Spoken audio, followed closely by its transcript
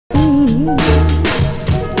You're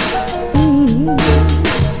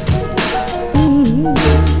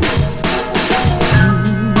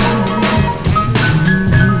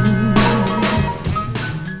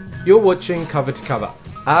watching Cover to Cover,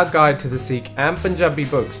 our guide to the Sikh and Punjabi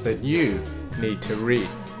books that you need to read.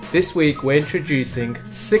 This week we're introducing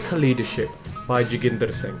Sikh Leadership by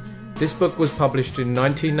Joginder Singh. This book was published in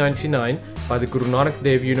 1999 by the Guru Nanak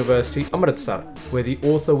Dev University, Amritsar, where the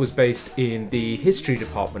author was based in the history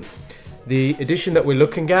department. The edition that we're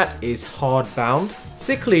looking at is hardbound.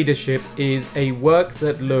 Sikh Leadership is a work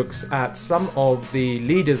that looks at some of the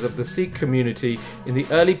leaders of the Sikh community in the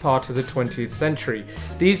early part of the 20th century.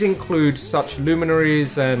 These include such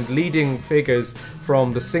luminaries and leading figures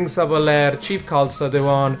from the Singh Sabha Lair, Chief Khalsa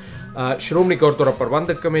Diwan, Shromani Gurdwara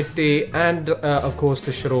Prabandhak Committee, and of course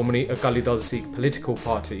the Shromani Akali Dal Sikh political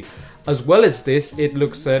party. As well as this, it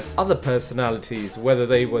looks at other personalities, whether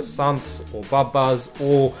they were sants or babas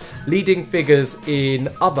or leading figures in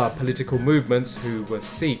other political movements who were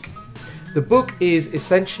Sikh. The book is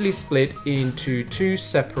essentially split into two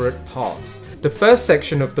separate parts. The first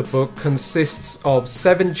section of the book consists of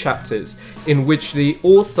 7 chapters in which the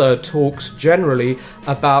author talks generally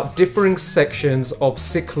about differing sections of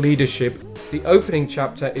Sikh leadership. The opening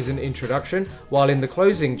chapter is an introduction, while in the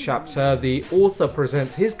closing chapter the author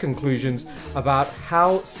presents his conclusions about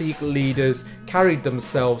how Sikh leaders carried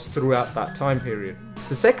themselves throughout that time period.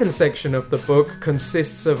 The second section of the book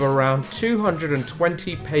consists of around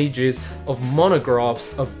 220 pages of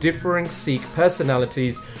monographs of differing Sikh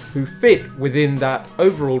personalities who fit within that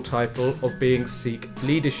overall title of being Sikh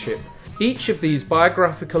Leadership. Each of these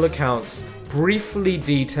biographical accounts briefly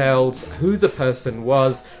details who the person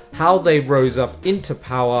was, how they rose up into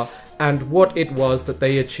power, and what it was that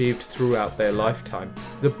they achieved throughout their lifetime.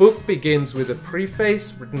 The book begins with a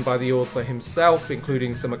preface written by the author himself,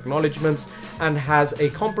 including some acknowledgements, and has a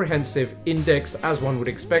comprehensive index, as one would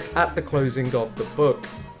expect, at the closing of the book.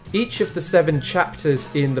 Each of the 7 chapters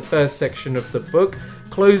in the first section of the book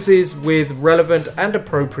closes with relevant and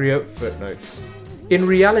appropriate footnotes. In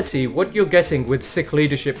reality, what you're getting with Sikh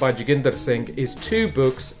Leadership by Joginder Singh is 2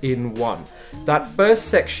 books in one. That first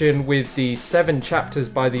section with the 7 chapters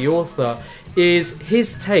by the author is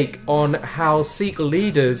his take on how Sikh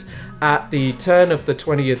leaders at the turn of the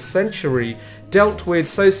 20th century dealt with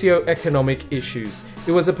socio-economic issues.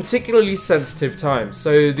 It was a particularly sensitive time,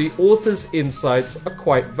 so the author's insights are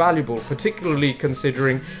quite valuable, particularly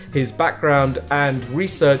considering his background and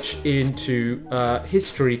research into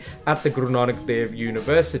history at the Guru Nanak Dev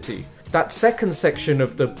University. That second section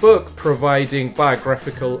of the book, providing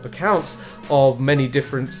biographical accounts of many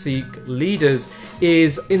different Sikh leaders,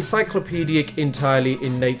 is encyclopedic entirely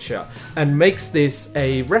in nature and makes this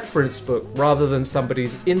a reference book rather than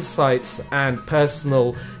somebody's insights and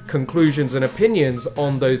personal conclusions and opinions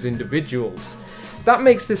on those individuals. That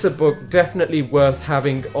makes this a book definitely worth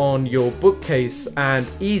having on your bookcase and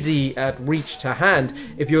easy at reach to hand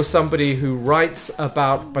if you're somebody who writes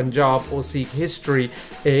about Punjab or Sikh history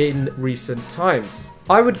in recent times.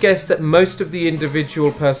 I would guess that most of the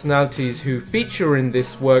individual personalities who feature in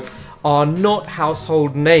this work are not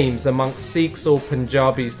household names amongst Sikhs or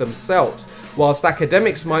Punjabis themselves. Whilst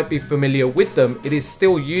academics might be familiar with them, it is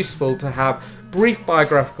still useful to have brief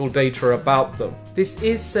biographical data about them. This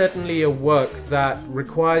is certainly a work that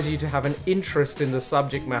requires you to have an interest in the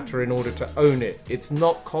subject matter in order to own it. It's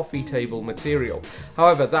not coffee table material.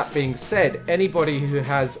 However, that being said, anybody who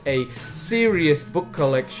has a serious book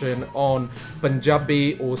collection on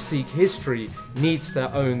Punjabi or Sikh history needs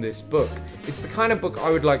to own this book. It's the kind of book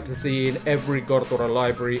I would like to see in every Gurdwara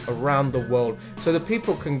library around the world so that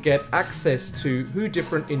people can get access to who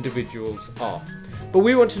different individuals are. But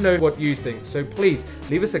we want to know what you think, so please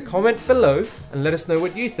leave us a comment below and let us know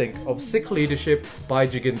what you think of Sikh Leadership by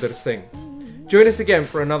Joginder Singh. Join us again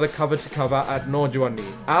for another Cover to Cover at Naujawani,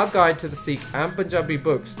 our guide to the Sikh and Punjabi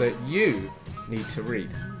books that you need to read.